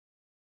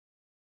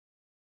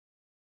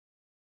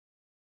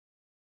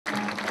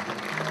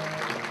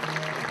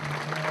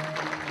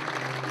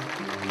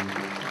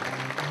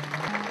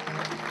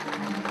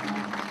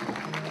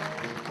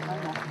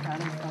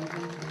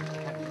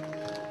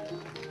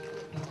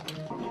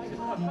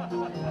How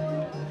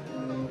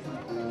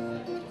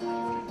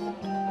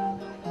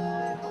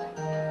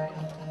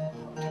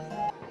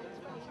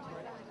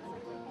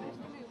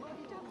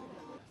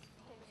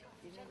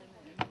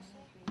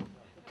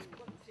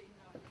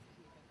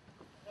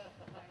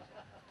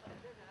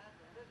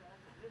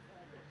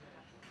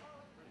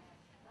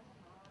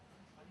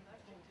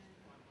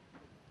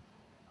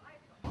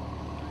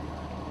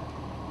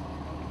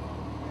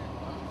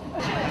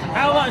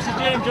much did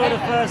you enjoy the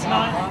first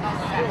night,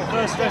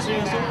 first dress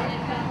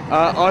rehearsal?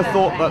 I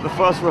thought that the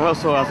first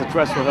rehearsal as a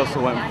dress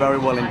rehearsal went very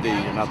well indeed,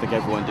 and I think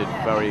everyone did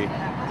very,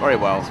 very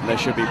well. They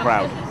should be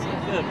proud.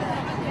 Good.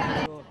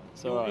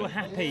 So You're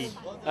happy?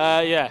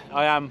 yeah,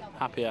 I am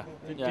happier.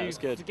 Yeah, Did it's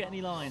good. you get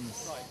any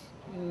lines?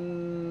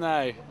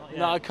 No,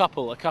 not a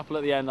couple. A couple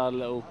at the end.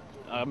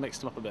 I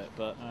mixed them up a bit,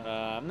 but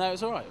no,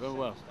 it's all right. Very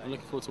well. I'm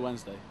looking forward to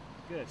Wednesday.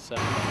 Good. So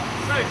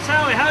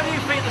tell me, how do you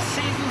think the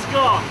season's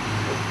gone?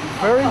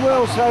 Very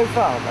well so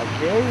far,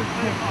 thank you.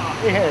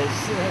 Yes.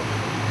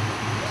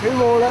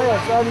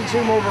 Only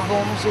two more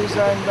performances,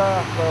 and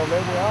well,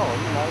 there we are.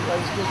 You know,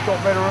 it's just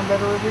got better and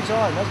better every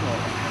time, hasn't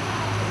it?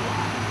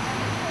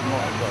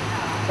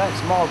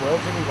 That's my words,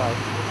 anyway.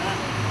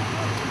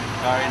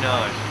 Very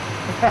nice.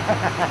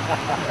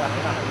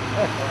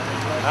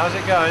 How's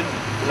it going?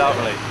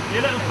 Lovely.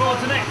 You're looking forward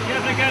to next.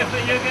 You're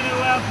going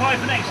to apply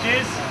for next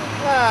year's.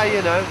 Ah,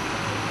 you know,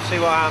 see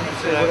what happens.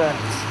 You know,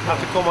 have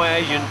to call my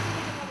agent.